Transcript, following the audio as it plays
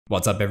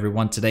What's up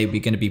everyone? Today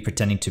we're going to be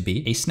pretending to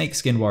be a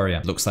snakeskin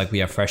warrior. Looks like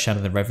we are fresh out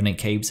of the Rev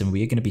Caves and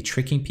we are going to be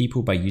tricking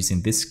people by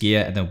using this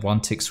gear and then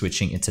one tick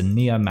switching into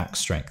near max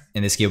strength.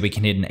 In this gear we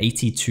can hit an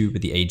 82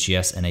 with the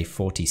AGS and a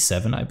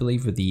 47 I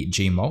believe with the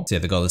Gmol. So yeah,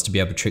 the goal is to be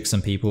able to trick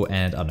some people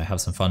and I don't know, have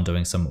some fun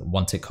doing some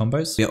one tick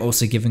combos. We are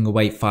also giving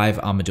away 5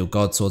 Armadillo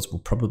God Swords. We'll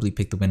probably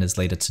pick the winners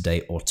later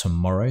today or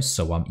tomorrow.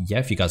 So yeah,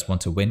 if you guys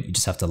want to win, you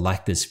just have to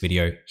like this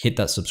video, hit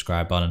that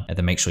subscribe button, and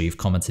then make sure you've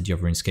commented your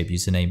RuneScape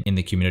username in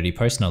the community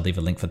post, and I'll leave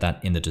a link for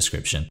that in the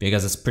description. But you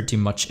guys, that's pretty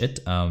much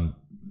it. Yeah,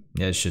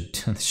 it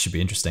should be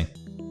interesting.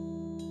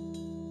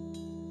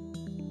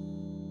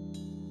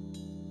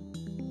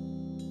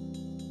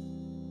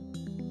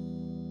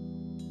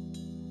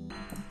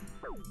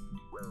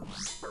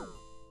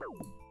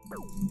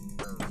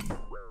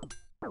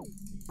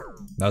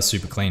 That was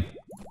super clean.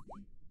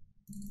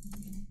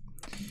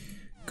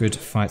 Good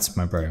fights,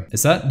 my bro.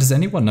 Does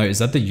anyone know, is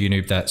that the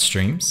Noob that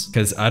streams?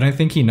 Because I don't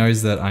think he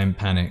knows that I'm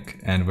Panic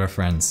and we're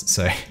friends.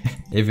 So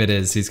if it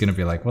is, he's gonna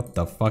be like, what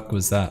the fuck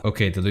was that?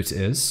 Okay, the loot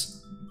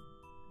is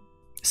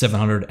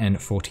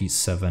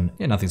 747.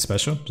 Yeah, nothing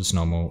special, just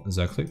normal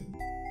Zerk loot.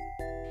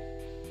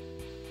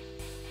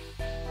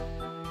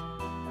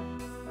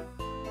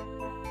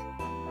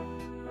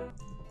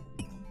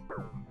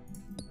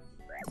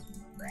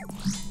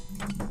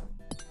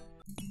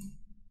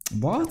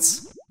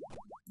 What?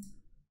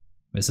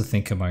 Where's the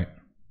thinker mode?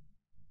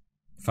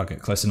 Fuck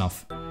it, close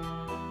enough. You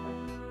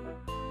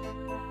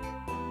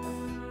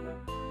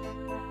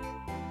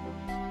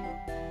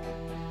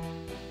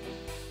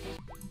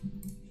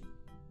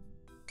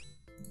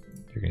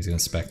reckon he's gonna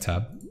spec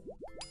tab?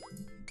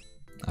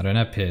 I don't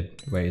have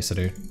PID. Wait, yes I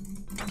do.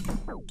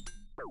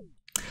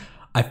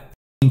 I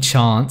f***ing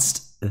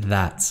chanced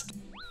that.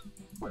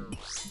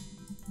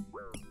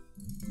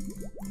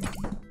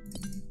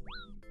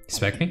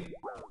 Spec me?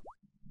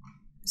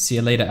 See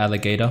you later,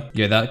 alligator.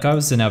 Yeah, that guy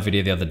was in our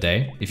video the other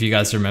day, if you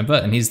guys remember,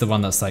 and he's the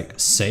one that's like,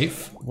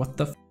 safe? What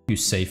the f you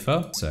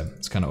safer? So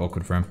it's kind of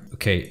awkward for him.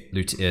 Okay,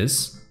 loot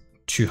is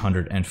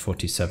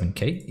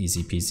 247k,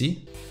 easy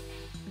peasy.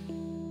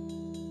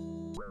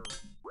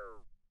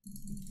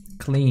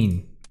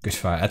 Clean. Good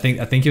fight. I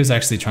think he was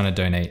actually trying to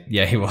donate.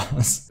 Yeah, he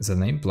was. Is that the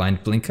name?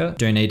 Blind Blinker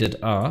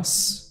donated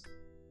us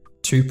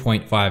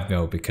 2.5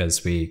 mil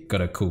because we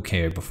got a cool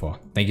KO before.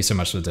 Thank you so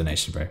much for the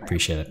donation, bro.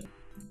 Appreciate it.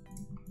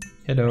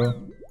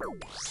 Hello.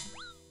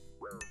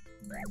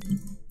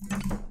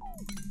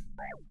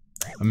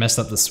 I messed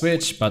up the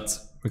switch, but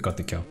we got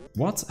the kill.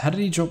 What? How did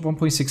he drop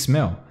 1.6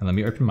 mil? And let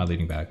me open my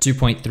looting bag.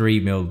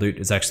 2.3 mil loot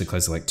is actually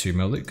close to like 2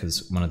 mil loot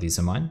because one of these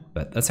are mine.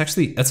 But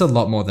that's a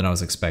lot more than I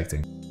was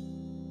expecting.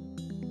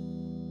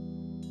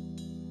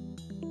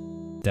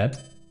 Dead?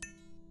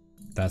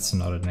 That's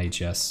not an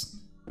AGS.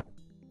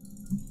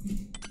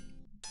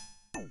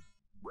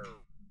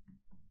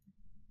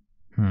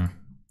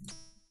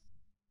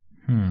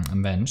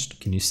 Avenged.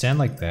 Can you stand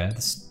like there?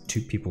 There's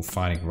 2 people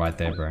fighting right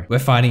there, bro. We're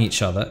fighting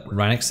each other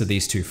right next to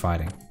these 2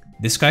 fighting.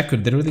 This guy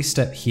could literally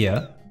step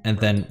here and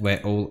then we're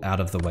all out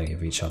of the way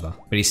of each other.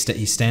 But he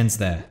stands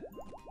there.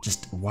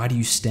 Just, why do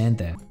you stand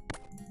there?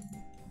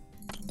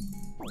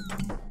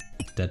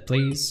 Dead,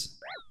 please.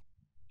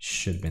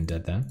 Should have been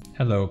dead there.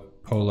 Hello,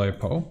 Polo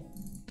Pole.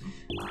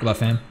 Good luck,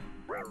 fam.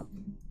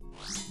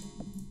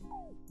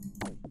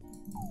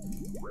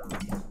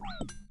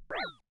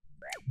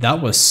 That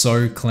was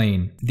so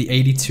clean. The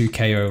 82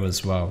 KO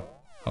as well.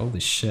 Holy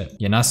shit.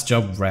 Yeah, nice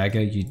job,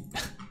 Ragger. You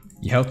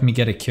helped me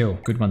get a kill.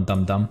 Good one,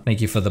 Dum Dum. Thank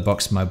you for the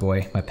box, my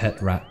boy. My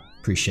pet rat.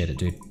 Appreciate it,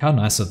 dude. How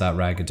nice of that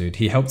Ragger, dude.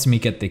 He helped me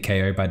get the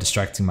KO by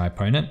distracting my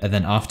opponent, and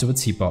then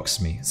afterwards he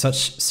boxed me.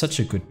 Such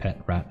a good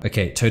pet rat.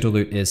 Okay, total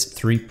loot is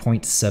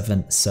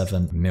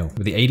 3.77 mil.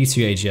 With the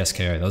 82 AGS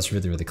KO, that was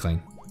really, really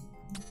clean.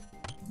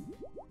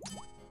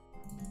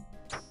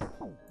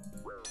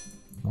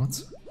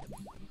 What?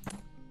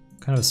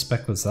 What kind of a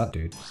spec was that,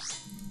 dude?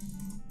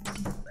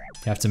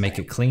 You have to make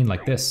it clean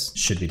like this.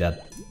 Should be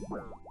dead.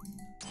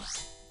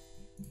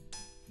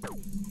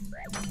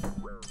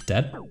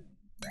 Dead?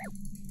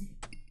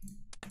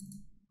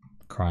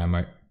 Cryo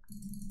mode.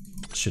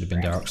 Should have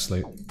been Darok's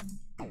loot.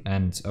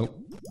 And, oh.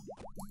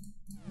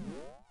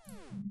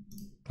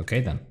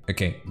 Okay then.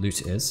 Okay,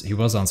 loot is. He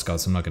was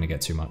unscarred, so I'm not going to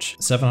get too much.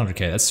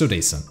 700k, that's still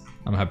decent.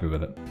 I'm happy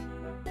with it.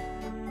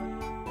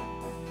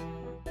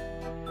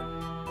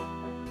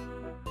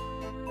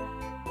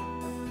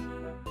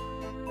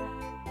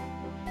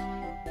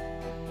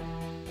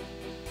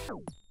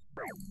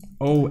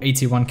 Oh,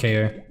 81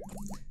 KO.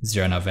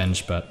 0 in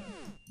Avenge, but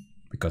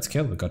we got to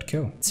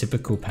kill.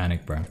 Typical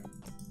Panic, bro.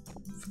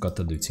 Forgot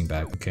the looting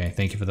bag. Okay,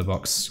 thank you for the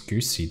box,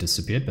 Goose. He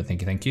disappeared, but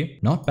thank you.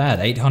 Not bad,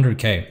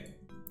 800k.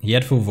 He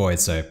had full void,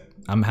 so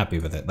I'm happy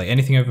with it. Like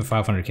anything over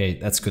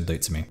 500k, that's good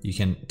loot to me. You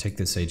can take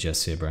this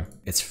AGS here, bro.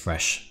 It's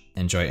fresh.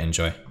 Enjoy,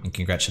 and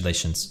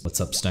congratulations. What's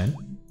up,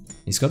 Stone?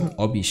 He's got an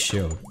obby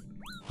shield.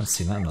 I've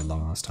seen that in a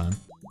long ass time.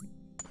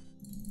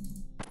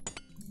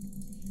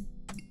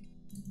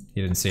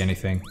 He didn't see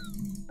anything.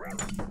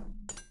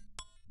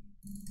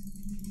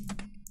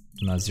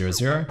 Now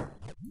 0-0.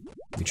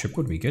 We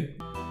tripled, we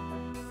good.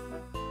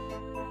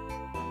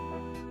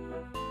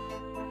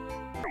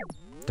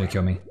 Don't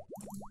kill me.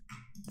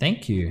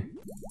 Thank you.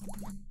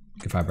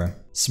 Goodbye, bro.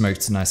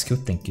 Smoked, nice kill.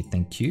 Thank you,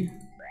 thank you.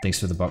 Thanks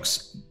for the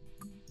box.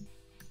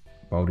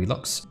 Baldy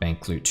locks.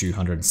 Bank loot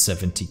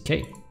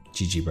 270k.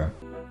 GG, bro.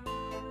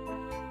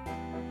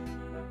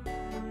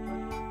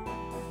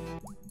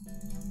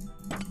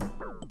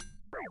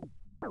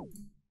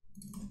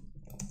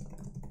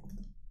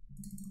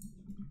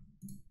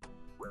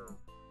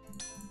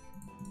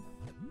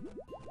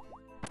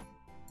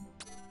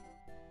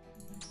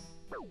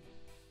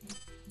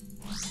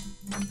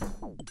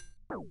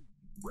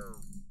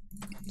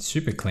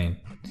 Super clean.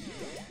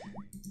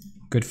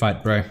 Good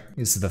fight, bro.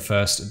 This is the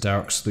first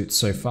Darrock's loot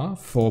so far.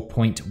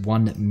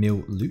 4.1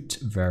 mil loot.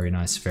 Very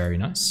nice, very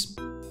nice.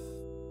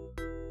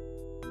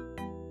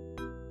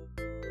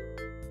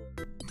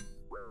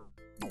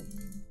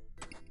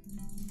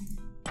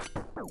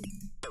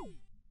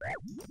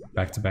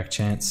 Back-to-back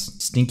chance.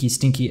 Stinky,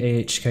 stinky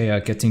AHK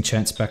are getting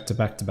chance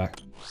back-to-back-to-back.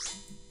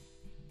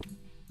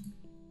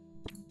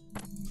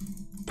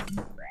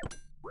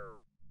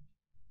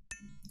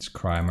 Let's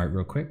cry emote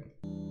real quick.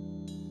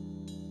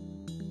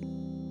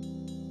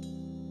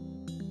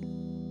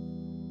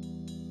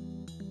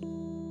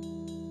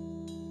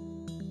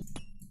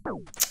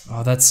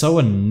 Oh, that's so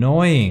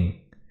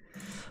annoying.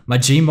 My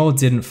Gmod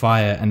didn't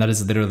fire, and that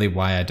is literally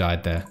why I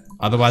died there.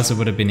 Otherwise, I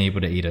would have been able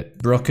to eat it.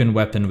 Broken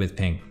weapon with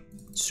ping.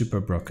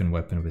 Super broken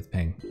weapon with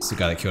ping. It's the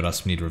guy that killed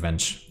us. We need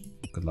revenge.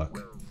 Good luck.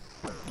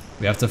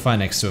 We have to fight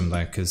next to him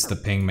though, because the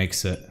ping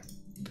makes it.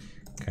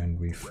 Can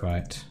we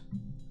fight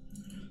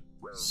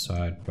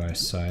side by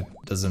side?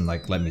 Doesn't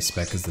like let me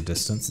spec as the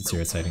distance. It's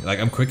irritating. Like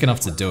I'm quick enough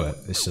to do it.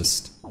 It's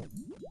just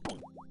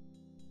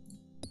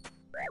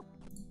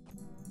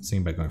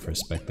thinking about going for a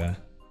spec there.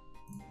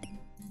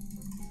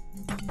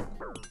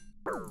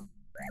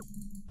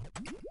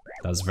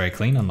 That was very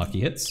clean,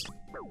 unlucky hits.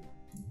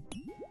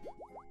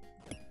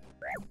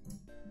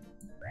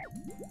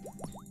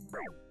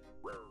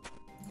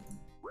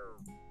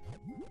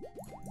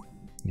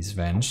 He's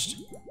venged.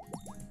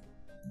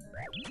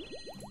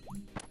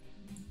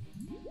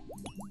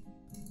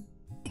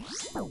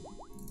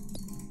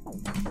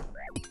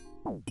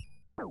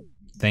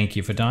 Thank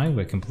you for dying,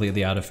 we're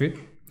completely out of food.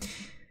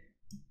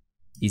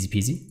 Easy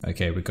peasy.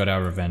 Okay, we got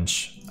our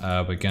revenge.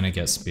 We're gonna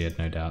get speared,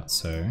 no doubt,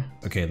 so...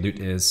 Okay, loot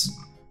is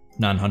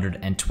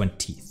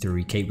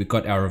 923k. We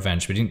got our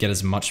revenge. We didn't get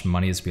as much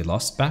money as we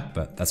lost back,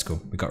 but that's cool.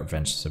 We got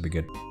revenge, so we're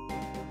good.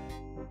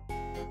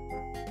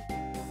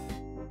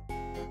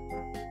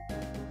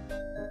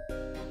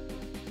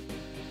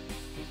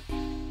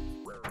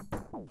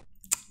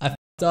 I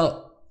fucked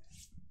up.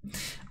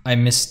 I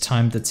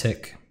mistimed the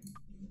tick.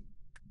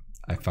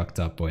 I fucked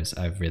up, boys.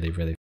 I really,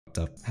 really fucked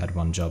up. Had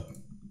one job.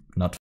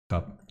 Not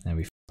fuck up, and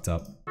we fucked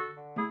up.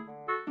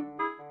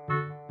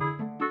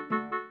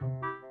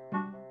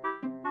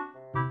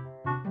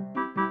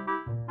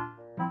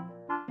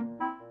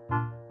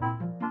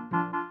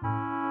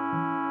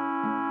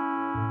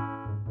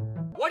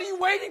 What are you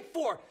waiting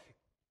for?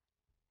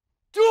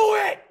 Do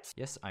it!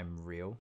 Yes, I'm real.